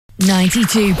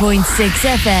92.6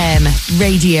 FM,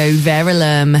 Radio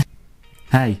Verulam.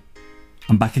 Hey,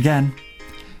 I'm back again.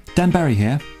 Dan Berry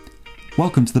here.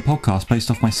 Welcome to the podcast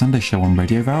based off my Sunday show on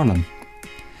Radio Verulam.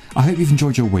 I hope you've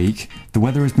enjoyed your week. The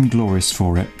weather has been glorious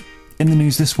for it. In the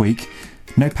news this week,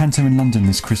 no panto in London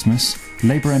this Christmas.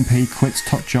 Labour MP quits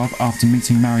top job after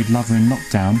meeting married lover in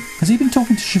lockdown. Has he been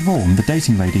talking to Siobhan, the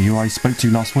dating lady who I spoke to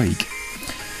last week?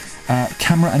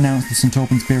 Camera announced the St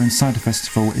Albans Beer and Cider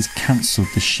Festival is cancelled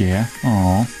this year.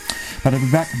 Aww. But it'll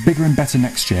be back bigger and better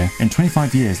next year. In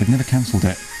 25 years, they've never cancelled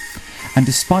it. And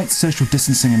despite social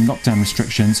distancing and lockdown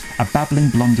restrictions, a babbling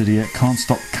blonde idiot can't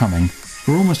stop coming.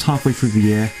 We're almost halfway through the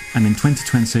year, and in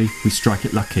 2020, we strike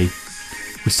it lucky.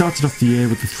 We started off the year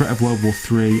with the threat of World War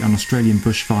III and Australian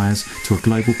bushfires to a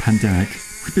global pandemic.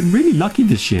 We've been really lucky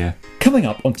this year. Coming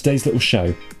up on today's little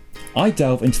show, I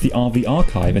delve into the RV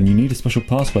archive, and you need a special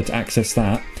password to access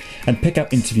that, and pick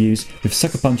up interviews with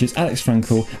Suckerpunch's Alex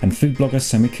Frankl and food blogger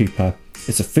Sammy Cooper.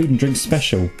 It's a food and drink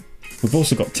special. We've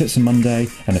also got Tips on Monday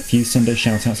and a few Sunday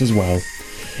Shoutouts as well.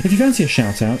 If you fancy a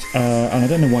shoutout, and I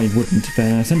don't know why you wouldn't,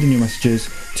 then send in your messages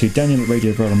to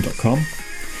daniel@radioverulam.com.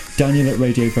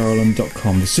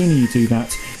 daniel@radioverulam.com. The sooner you do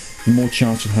that, the more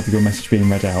chance you'll have your message being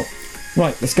read out.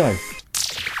 Right, let's go.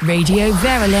 Radio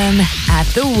Verulam at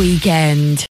the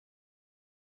weekend.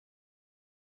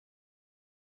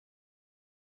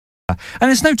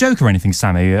 And it's no joke or anything,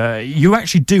 Sammy. You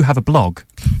actually do have a blog.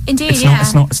 Indeed, it's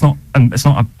yeah. Not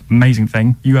an amazing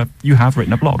thing. You have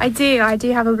written a blog. I do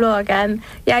have a blog. I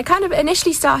kind of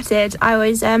initially started. I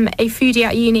was a foodie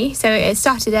at uni, so it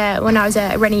started when I was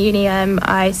at Rennie Uni.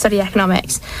 I studied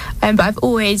economics, but I've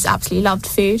always absolutely loved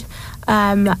food.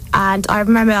 And I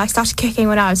remember I started cooking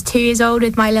when I was 2 years old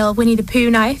with my little Winnie the Pooh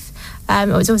knife. It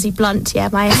was obviously blunt, yeah,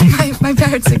 my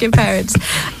parents are good parents.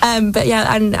 But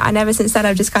yeah, and ever since then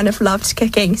I've just kind of loved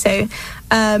cooking. So,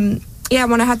 when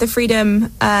I had the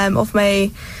freedom at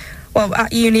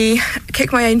uni,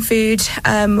 cook my own food,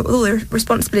 with all the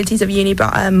responsibilities of uni,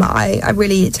 but I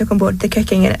really took on board the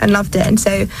cooking and loved it. And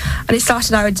it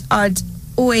started, I'd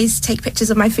always take pictures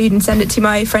of my food and send it to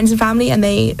my friends and family, and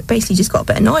they basically just got a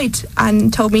bit annoyed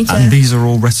and told me to... And these are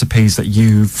all recipes that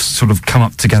you've sort of come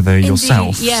up together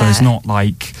yourself, yeah. So it's not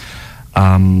like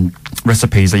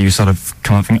recipes that you sort of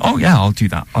come up and think, oh yeah, I'll do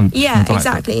that.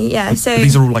 Exactly, yeah. So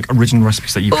these are all like original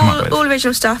recipes that you've come up with? All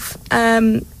original stuff.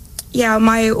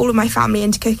 All of my family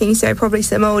into cooking, so probably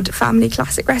some old family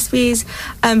classic recipes,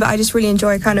 but I just really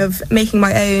enjoy kind of making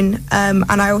my own,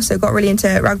 and I also got really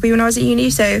into rugby when I was at uni,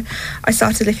 so I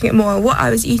started looking at more what I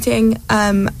was eating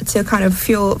to kind of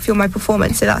fuel my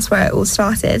performance, so that's where it all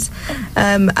started.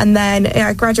 And then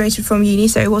I graduated from uni,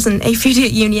 so it wasn't a foodie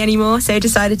at uni anymore, so I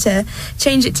decided to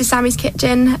change it to Sammy's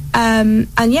Kitchen,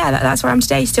 that's where I'm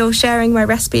today, still sharing my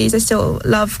recipes. I still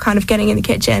love kind of getting in the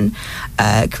kitchen,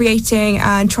 creating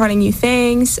and trying new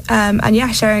things,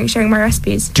 sharing my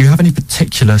recipes. Do you have any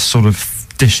particular sort of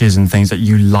dishes and things that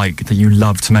you like, that you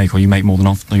love to make, or you make more than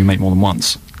often, or you make more than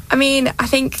once? I mean, I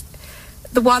think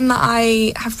the one that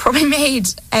I have probably made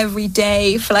every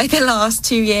day for like the last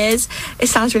 2 years, it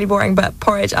sounds really boring, but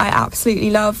porridge. I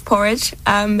absolutely love porridge.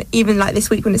 Even like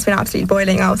this week when it's been absolutely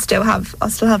boiling, I'll still have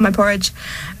my porridge.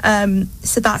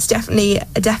 So that's definitely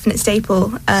a definite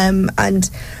staple. And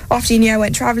after uni I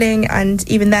went travelling, and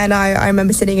even then I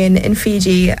remember sitting in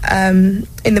Fiji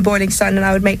in the boiling sun, and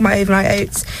I would make my overnight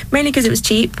oats, mainly because it was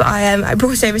cheap. But I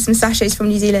brought over some sachets from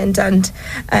New Zealand and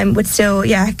would still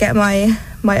get my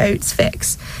oats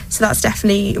fix. So that's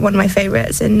definitely one of my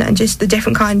favourites, and just the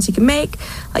different kinds you can make,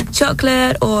 like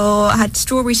chocolate, or I had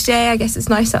strawberry today. I guess it's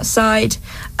nice outside,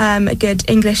 a good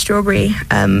English strawberry.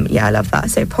 I love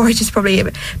that. So porridge is probably a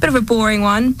bit of a boring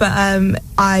one, but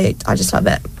I just love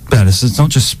it. But it's not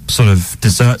just sort of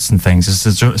desserts and things,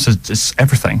 it's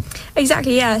everything.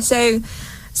 Exactly, yeah. So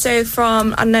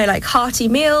from, I don't know, like hearty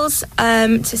meals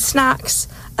to snacks.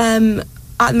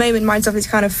 At the moment, mine's obviously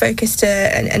kind of focused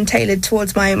and tailored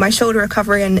towards my shoulder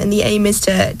recovery, and the aim is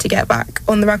to get back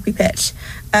on the rugby pitch.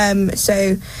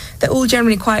 So they're all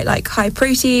generally quite like high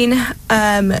protein.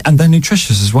 And they're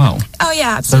nutritious as well. Oh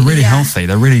yeah, absolutely. They're really healthy.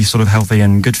 They're really sort of healthy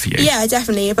and good for you. Yeah,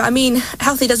 definitely. But I mean,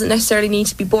 healthy doesn't necessarily need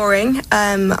to be boring.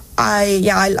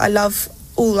 I love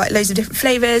all like loads of different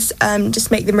flavours. Just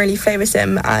make them really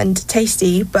flavoursome and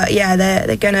tasty. But yeah,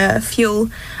 they're gonna fuel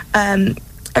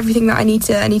everything that I need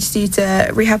to do to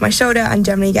rehab my shoulder and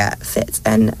generally get fit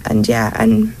and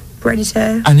ready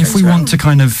to. And if we want to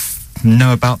kind of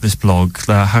know about this blog,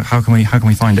 how can we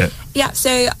find it? Yeah,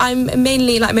 so I'm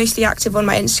mainly, mostly active on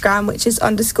my Instagram, which is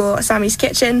 _Sammy's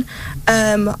Kitchen.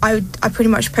 I pretty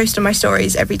much post on my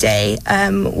stories every day,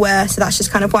 so that's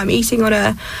just kind of what I'm eating on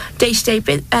a day-to-day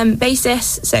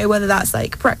basis. So whether that's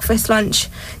like breakfast, lunch,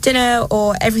 dinner,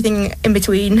 or everything in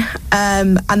between.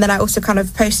 And then I also kind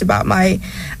of post about my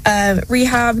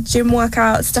rehab, gym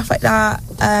workouts, stuff like that.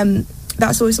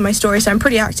 That's always on my story, so I'm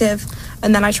pretty active.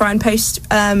 And then I try and post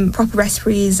proper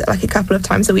recipes like a couple of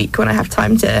times a week when I have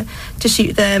time to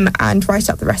shoot them and write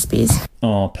up the recipes.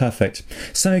 Oh, perfect.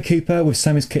 Sammy Cooper with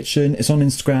Sammy's Kitchen. It's on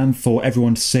Instagram for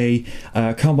everyone to see.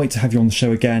 Can't wait to have you on the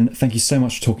show again. Thank you so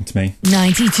much for talking to me.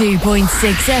 92.6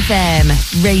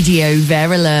 FM, Radio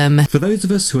Verulam. For those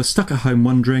of us who are stuck at home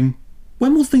wondering,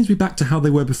 when will things be back to how they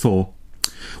were before?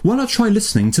 Why not try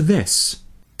listening to this?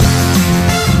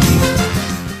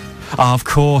 Of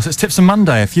course, it's Tips on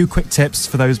Monday. A few quick tips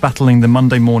for those battling the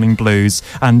Monday morning blues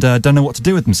and don't know what to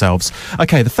do with themselves.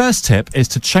 Okay, the first tip is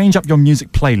to change up your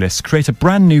music playlist. Create a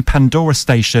brand new Pandora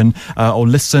station or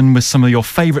listen with some of your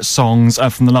favourite songs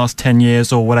from the last 10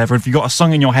 years or whatever. If you've got a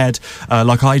song in your head,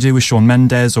 like I do with Shawn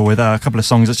Mendes, or with a couple of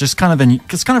songs that's just kind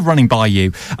of running by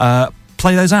you,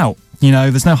 play those out. You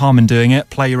know, there's no harm in doing it.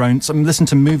 Play your own, listen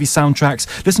to movie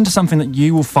soundtracks, listen to something that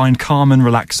you will find calm and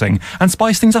relaxing, and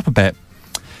spice things up a bit.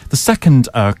 The second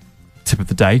tip of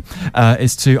the day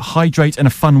is to hydrate in a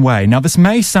fun way. Now, this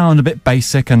may sound a bit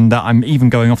basic and I'm even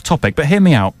going off topic, but hear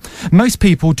me out. Most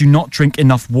people do not drink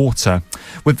enough water.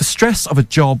 With the stress of a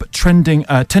job, tending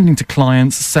to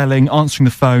clients, selling, answering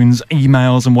the phones,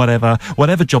 emails and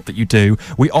whatever job that you do,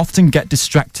 we often get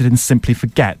distracted and simply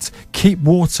forget. Keep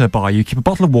water by you, keep a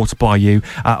bottle of water by you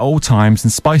at all times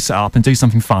and spice it up and do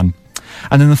something fun.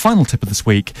 And then the final tip of this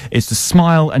week is to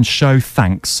smile and show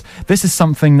thanks. This is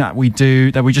something that we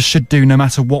do, that we just should do no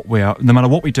matter what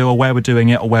we do or where we're doing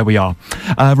it or where we are.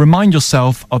 Remind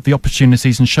yourself of the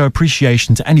opportunities and show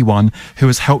appreciation to anyone who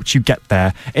has helped you get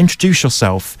there. Introduce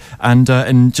yourself and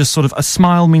just sort of a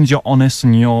smile means you're honest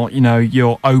and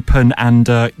you're open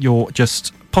and you're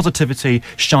just positivity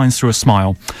shines through a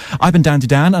smile. I've been Dandy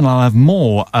Dan and I'll have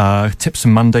more tips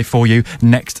on Monday for you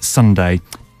next Sunday.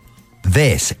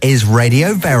 This is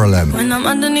Radio Verulam. When I'm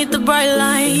underneath the bright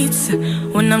lights,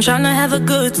 when I'm trying to have a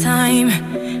good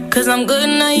time, 'cause I'm good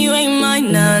now, you ain't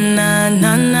mine, nah, nah,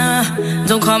 nah, nah.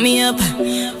 Don't call me up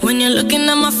when you're looking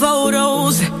at my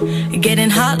photos,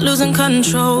 getting hot, losing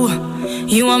control.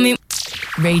 You want me...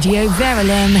 Radio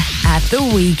Verulam at the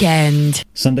weekend.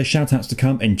 Sunday Shoutouts to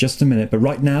come in just a minute, but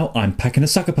right now I'm packing a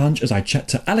Suckerpunch as I chat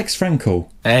to Alex Frankl.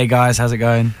 Hey guys, how's it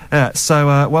going? Yeah,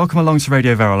 so welcome along to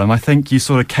Radio Verulam. I think you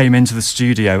sort of came into the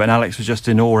studio and Alex was just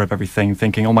in awe of everything,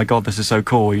 thinking, oh my god, this is so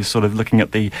cool. You're sort of looking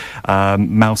at the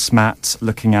mouse mat,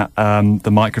 looking at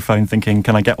the microphone, thinking,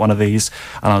 can I get one of these?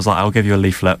 And I was like, I'll give you a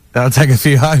leaflet. That'll take a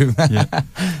few home. Yeah.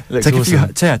 Take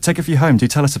a few home. Do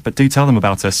tell them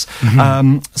about us.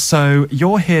 Mm-hmm. So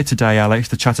you're here today, Alex,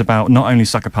 to chat about not only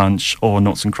Suckerpunch or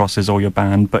Noughts and Crosses or your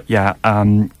band, but you're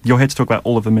here to talk about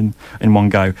all of them in one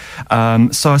go.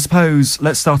 So I suppose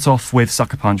let's start off with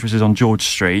Suckerpunch, which is on George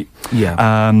Street.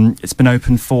 Yeah. It's been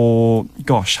open for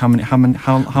how many? Coming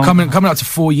up to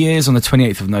 4 years on the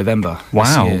 28th of November.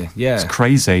 Wow. This year. Yeah. It's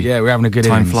crazy. Yeah, we're having a good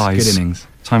Time innings. flies. Good innings.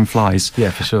 Time flies. Yeah,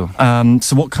 for sure.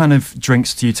 So what kind of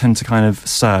drinks do you tend to kind of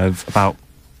serve about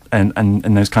and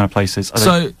in those kind of places?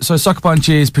 So Suckerpunch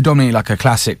is predominantly like a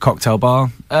classic cocktail bar.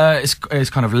 It's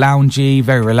kind of loungy,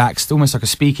 very relaxed, almost like a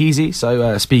speakeasy.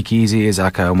 So speakeasy is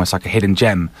like almost like a hidden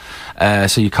gem.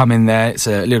 So you come in there, it's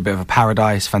a little bit of a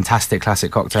paradise, fantastic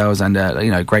classic cocktails and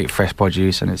great fresh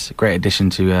produce, and it's a great addition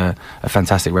to a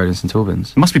fantastic road in St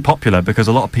Albans. It must be popular because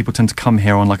a lot of people tend to come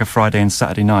here on like a Friday and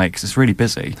Saturday night because it's really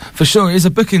busy. For sure, it's a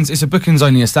bookings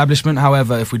only establishment.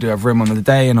 However, if we do have room on the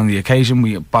day and on the occasion,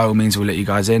 we by all means will let you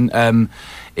guys in.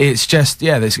 It's just,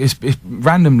 it's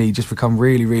randomly just become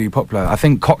really, really popular. I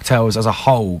think cocktails as a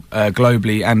whole,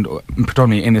 globally and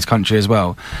predominantly in this country as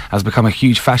well, has become a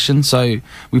huge fashion. So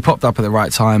we popped up at the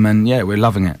right time and we're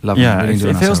loving it.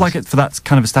 It feels like for that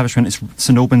kind of establishment,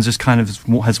 St Albans just kind of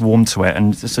has warmed to it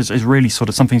and it's really sort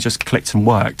of something's just clicked and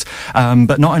worked.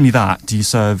 But not only that, do you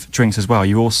serve drinks as well?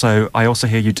 I also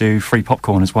hear you do free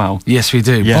popcorn as well. Yes, we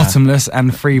do. Yeah. Bottomless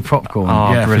and free popcorn.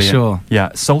 Oh, yeah, brilliant. For sure.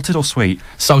 Yeah, salted or sweet?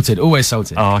 Salted, always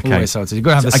salted. Oh, okay. Always salted. You've got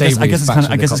to have the savoury. I guess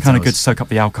it's kind of good to soak up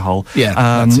the alcohol. Yeah,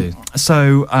 that too.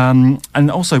 So,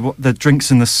 and also the drinks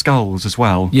in the skulls as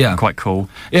well. Yeah. Quite cool.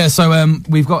 Yeah, so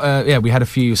we've got, we had a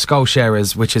few skull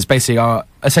sharers, which is basically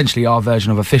essentially our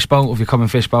version of a fishbowl, of your common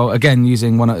fishbowl. Again,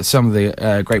 using some of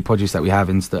the great produce that we have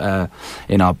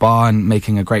in our bar and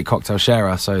making a great cocktail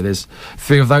sharer. So there's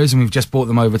 3 of those, and we've just brought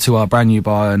them over to our brand new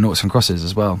bar, Noughts and Crosses,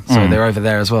 as well. So they're over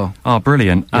there as well. Oh,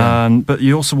 brilliant. Yeah. But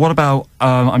you also, what about,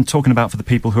 I'm talking about for the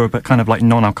people who are kind of like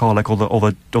non-alcoholic or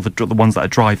the ones that are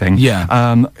driving.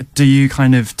 Yeah. Do you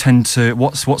kind of tend to,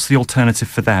 what's the alternative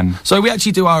for them? So we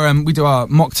actually do our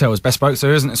mocktails bespoke, so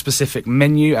there isn't a specific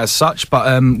menu as such, but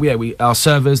our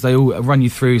servers, they all run you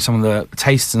through some of the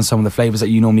tastes and some of the flavours that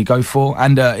you normally go for,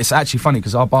 and it's actually funny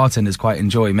because our bartenders quite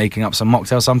enjoy making up some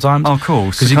mocktails sometimes. Oh,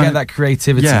 cool. Because you get that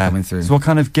creativity coming through. So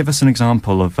give us an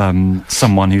example of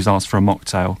someone who's asked for a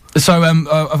mocktail. So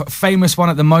a famous one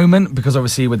at the moment, because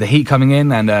obviously with the heat coming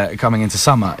in and coming into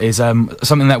summer, is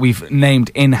something that we've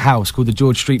named in-house called the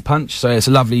George Street Punch. So it's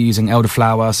lovely, using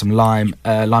elderflower, some lime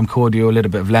cordial, a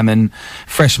little bit of lemon,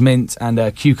 fresh mint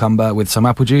and cucumber with some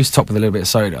apple juice, topped with a little bit of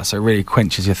soda. So it really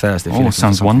quenches your thirst. Oh,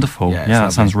 sounds wonderful. Yeah,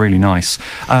 that sounds really nice.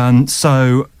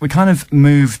 So we kind of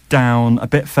moved down a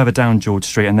bit further down George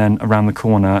Street and then around the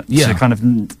corner to kind of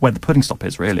where the pudding stop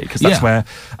is, really, because that's where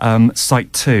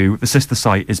site 2, the sister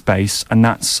site, is based, and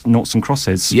that's Noughts and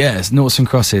Crosses. Yes, Noughts and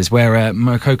Crosses, where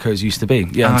Mococo's used to be.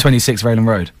 Yeah, on 26 Verulam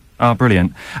Road. Oh,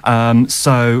 brilliant.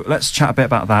 So let's chat a bit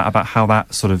about that, about how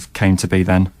that sort of came to be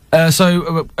then.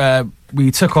 We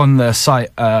took on the site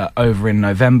over in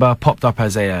November, popped up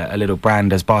as a little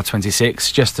brand as Bar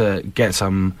 26, just to get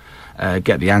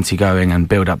the ante going and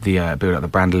build up the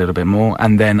brand a little bit more,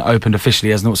 and then opened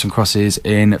officially as Noughts and Crosses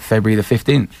in February the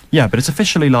 15th. Yeah, but it's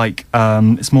officially like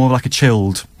it's more like a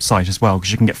chilled site as well,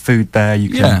 because you can get food there.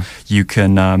 You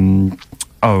can.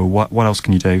 What else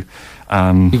can you do?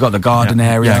 You got the garden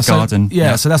area. Yeah, garden.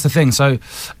 So that's the thing. So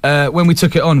when we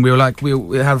took it on, we were like,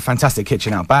 we had a fantastic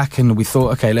kitchen out back, and we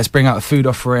thought, okay, let's bring out a food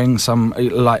offering, some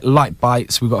like light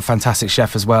bites. We've got a fantastic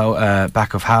chef as well,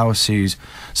 back of house, who's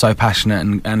so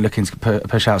passionate and looking to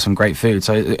push out some great food.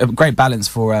 So a great balance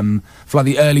for like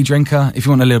the early drinker. If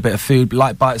you want a little bit of food,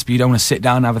 light bites, but you don't want to sit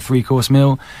down and have a 3-course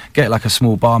meal, get like a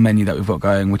small bar menu that we've got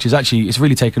going, which is actually, it's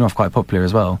really taken off, quite popular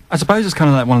as well. I suppose it's kind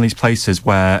of like one of these places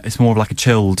where it's more of like a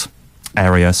chilled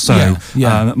area, so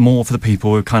more for the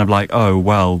people who are kind of like, oh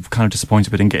well, kind of disappointed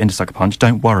we didn't get into Suckerpunch.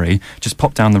 Don't worry, just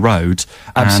pop down the road.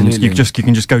 Absolutely. And you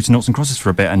can just go to Noughts and Crosses for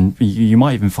a bit, and you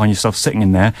might even find yourself sitting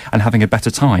in there and having a better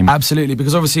time. Absolutely,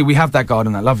 because obviously we have that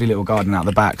garden, that lovely little garden out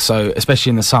the back, so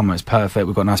especially in the summer it's perfect.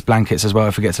 We've got nice blankets as well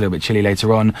if it gets a little bit chilly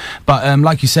later on, but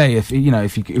like you say, if you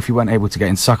weren't able to get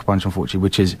into Suckerpunch, unfortunately,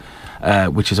 which is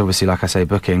obviously, like I say,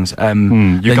 bookings,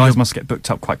 you guys must get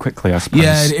booked up quite quickly, I suppose.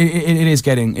 Yeah, it is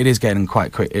getting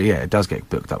quite quick. Yeah, it does get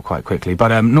booked up quite quickly,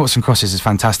 but Noughts and Crosses is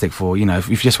fantastic for, if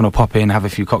you just want to pop in, have a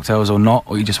few cocktails or not,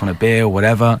 or you just want a beer or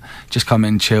whatever, just come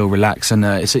in, chill, relax, and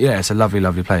it's a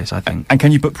lovely place, I think. And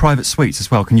can you book private suites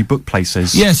as well? Can you book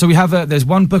places? Yeah, so we have there's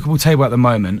one bookable table at the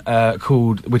moment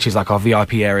which is like our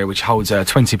VIP area, which holds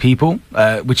 20 people,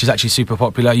 which is actually super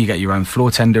popular. You get your own floor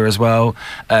tender as well,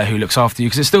 who looks after you,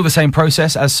 because it's still the same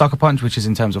process as Suckerpunch, which is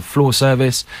in terms of floor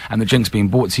service and the drinks being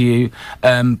brought to you,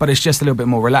 but it's just a little bit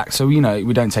more relaxed. So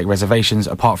we don't take reservations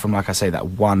apart from, like I say, that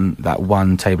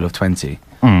one table of 20.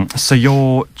 So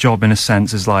your job, in a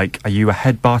sense, is like, are you a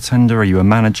head bartender? Are you a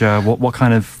manager? What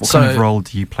kind of role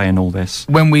do you play in all this?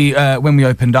 When we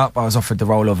opened up, I was offered the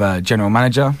role of a general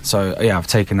manager. So yeah, I've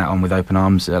taken that on with open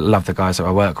arms. I love the guys that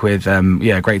I work with.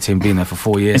 Great team, been there for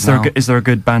 4 years now. Is there a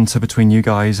good banter between you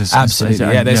guys? Absolutely. Do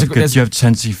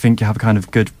you think you have a kind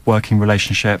of good working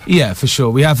relationship? Yeah, for sure.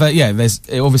 We have. There's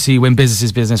obviously, when business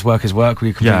is business, work is work.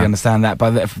 We completely understand that,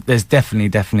 but there's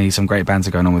definitely some great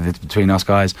banter going on with it between us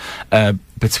guys.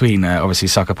 Between obviously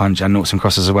Suckerpunch and Noughts and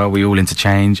Crosses as well, we all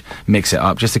interchange, mix it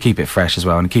up just to keep it fresh as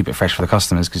well, and keep it fresh for the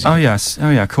customers.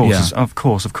 Of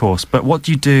course. But what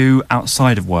do you do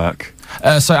outside of work?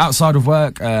 So outside of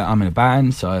work, I'm in a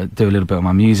band, so I do a little bit of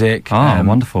my music. Oh,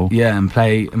 wonderful! Yeah, and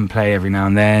play every now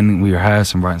and then. We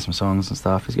rehearse and write some songs and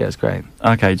stuff. It's great.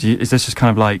 Okay, is this just kind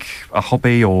of like a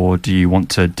hobby, or do you want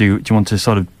to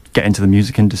sort of get into the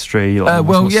music industry?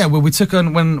 We took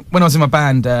on when I was in my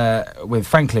band with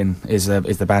Franklin is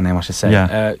the band name, I should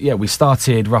say. We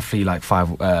started roughly like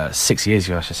 6 years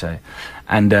ago, I should say.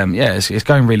 And it's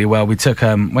going really well. We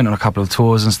went on a couple of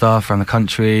tours and stuff around the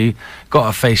country, got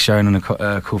our face shown on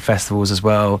cool festivals as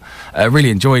well. Really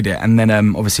enjoyed it. And then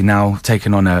obviously now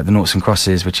taking on the Noughts and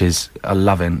Crosses, which is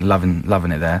loving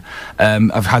it there.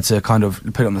 I've had to kind of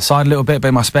put it on the side a little bit, but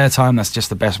in my spare time, that's just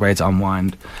the best way to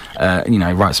unwind.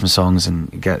 Write some songs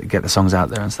and get the songs out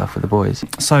there and stuff with the boys.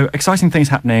 So exciting things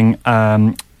happening.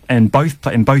 in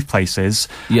both places.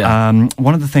 Yeah.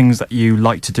 One of the things that you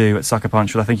like to do at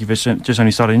Suckerpunch, which I think you've just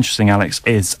only started interesting, Alex,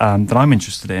 is that I'm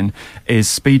interested in, is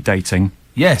speed dating.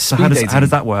 Yes. So how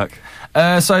does that work?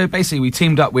 So basically, we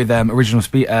teamed up with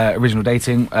Original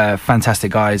Dating,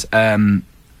 fantastic guys.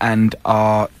 And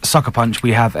our Suckerpunch,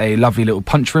 we have a lovely little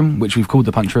punch room, which we've called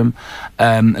the punch room,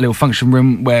 a little function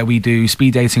room where we do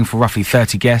speed dating for roughly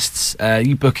 30 guests.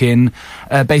 You book in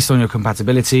based on your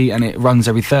compatibility, and it runs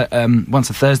every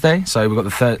once a Thursday. So we've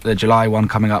got the July one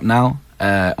coming up now,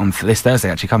 on this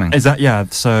Thursday actually coming. Is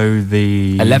that, so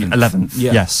the 11th?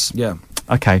 Yeah. Yes. Yeah.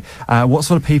 Okay. What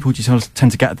sort of people do you sort of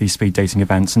tend to get at these speed dating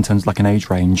events in terms of like an age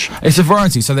range? It's a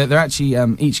variety. So they're actually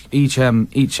each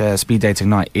speed dating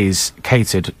night is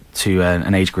catered to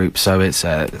an age group. So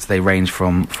they range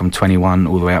from 21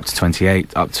 all the way up to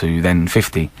 28, up to then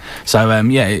 50. So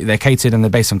they're catered and they're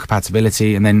based on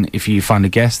compatibility. And then if you find a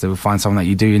guest, they will find someone that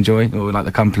you do enjoy or like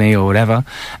the company or whatever.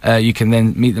 You can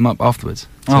then meet them up afterwards.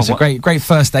 So it's a great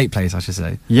first date place, I should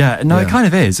say. Yeah, no, yeah. It kind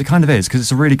of is because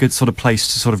it's a really good sort of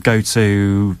place to sort of go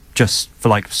to just for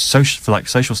like social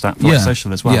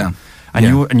as well. Yeah. And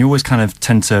you always kind of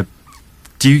tend to.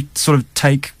 Do you sort of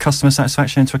take customer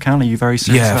satisfaction into account? Are you very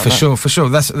serious about that? For sure.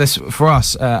 That's for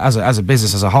us as a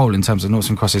business as a whole in terms of Noughts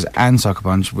and Crosses and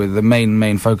Suckerpunch. With the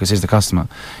main focus is the customer.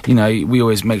 You know, we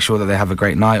always make sure that they have a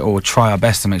great night, or try our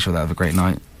best to make sure they have a great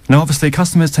night. Now, obviously,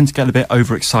 customers tend to get a bit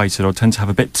overexcited or tend to have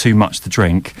a bit too much to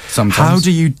drink. Sometimes. How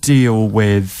do you deal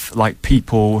with like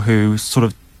people who sort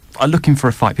of are looking for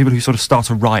a fight, people who sort of start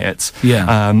a riot?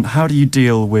 Yeah. How do you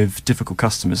deal with difficult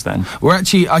customers then? We're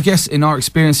actually, I guess, in our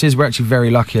experiences, we're actually very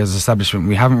lucky as an establishment.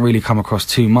 We haven't really come across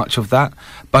too much of that.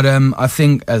 But I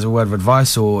think, as a word of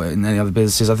advice, or in any other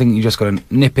businesses, I think you just got to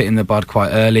nip it in the bud quite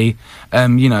early.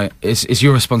 You know, it's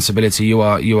your responsibility. You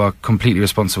are completely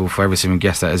responsible for every single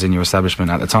guest that is in your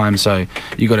establishment at the time. So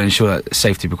you got to ensure that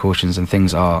safety precautions and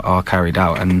things are carried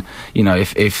out. And you know,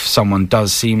 if someone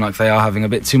does seem like they are having a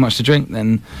bit too much to drink,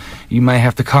 then you may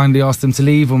have to kindly ask them to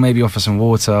leave, or maybe offer some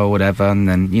water or whatever. And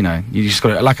then, you know, you just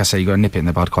got to, like I say, you got to nip it in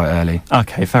the bud quite early.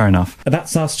 Okay, fair enough.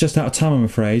 That's us just out of time, I'm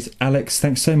afraid. Alex,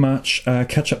 thanks so much.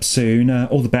 Catch up soon.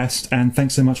 All the best, and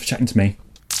thanks so much for chatting to me.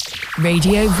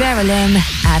 Radio Verulam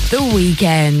at the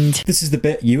weekend. This is the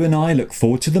bit you and I look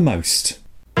forward to the most.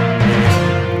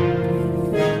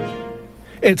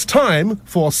 It's time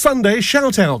for Sunday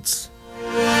Shoutouts.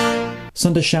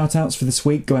 Sunday Shoutouts for this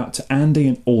week go out to Andy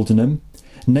in Aldenham,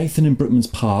 Nathan in Brookman's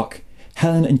Park,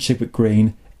 Helen in Chigwick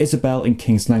Green, Isabel in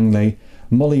Kings Langley,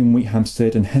 Molly in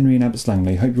Wheathampstead, and Henry in Abbots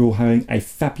Langley. Hope you're all having a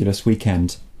fabulous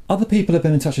weekend. Other people have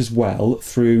been in touch as well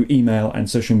through email and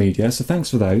social media, so thanks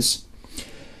for those.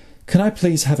 Can I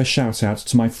please have a shout out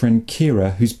to my friend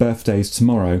Kira, whose birthday is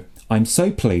tomorrow? I'm so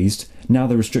pleased, now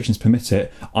the restrictions permit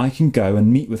it, I can go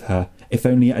and meet with her, if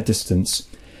only at a distance.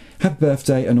 Happy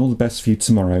birthday and all the best for you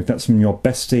tomorrow. That's from your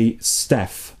bestie,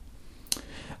 Steph.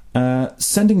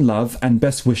 Sending love and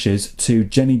best wishes to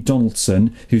Jenny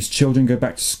Donaldson, whose children go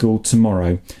back to school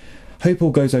tomorrow. Hope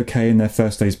all goes okay in their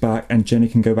first days back and Jenny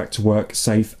can go back to work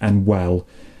safe and well.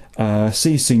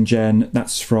 See you soon, Jen.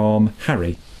 That's from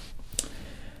Harry.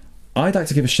 I'd like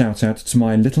to give a shout out to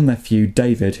my little nephew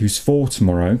David, who's 4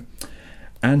 tomorrow,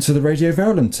 and to the Radio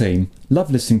Verulam team.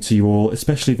 Love listening to you all,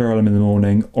 especially Verulam in the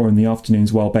morning or in the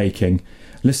afternoons while baking.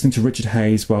 Listening to Richard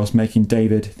Hayes whilst making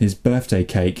David his birthday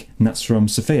cake, and that's from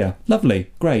Sophia. Lovely,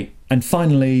 great. And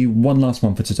finally, one last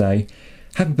one for today.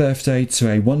 Happy birthday to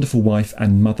a wonderful wife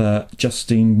and mother,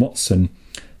 Justine Watson.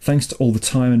 Thanks to all the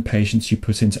time and patience you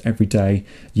put into every day.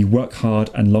 You work hard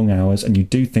and long hours, and you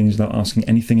do things without asking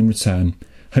anything in return.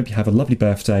 Hope you have a lovely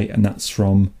birthday, and that's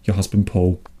from your husband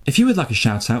Paul. If you would like a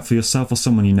shout out for yourself or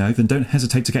someone you know, then don't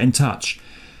hesitate to get in touch.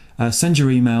 Send your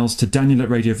emails to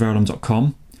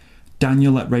daniel@radioverulam.com,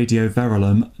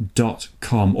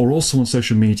 daniel@radioverulam.com, or also on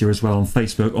social media as well, on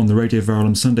Facebook, on the Radio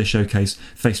Verulam Sunday Showcase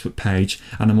Facebook page,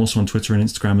 and I'm also on Twitter and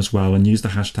Instagram as well, and use the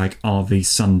hashtag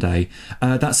RVSunday.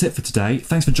 That's it for today.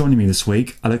 Thanks for joining me this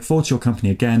week. I look forward to your company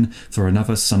again for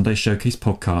another Sunday Showcase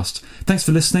podcast. Thanks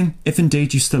for listening, if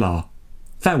indeed you still are.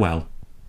 Farewell.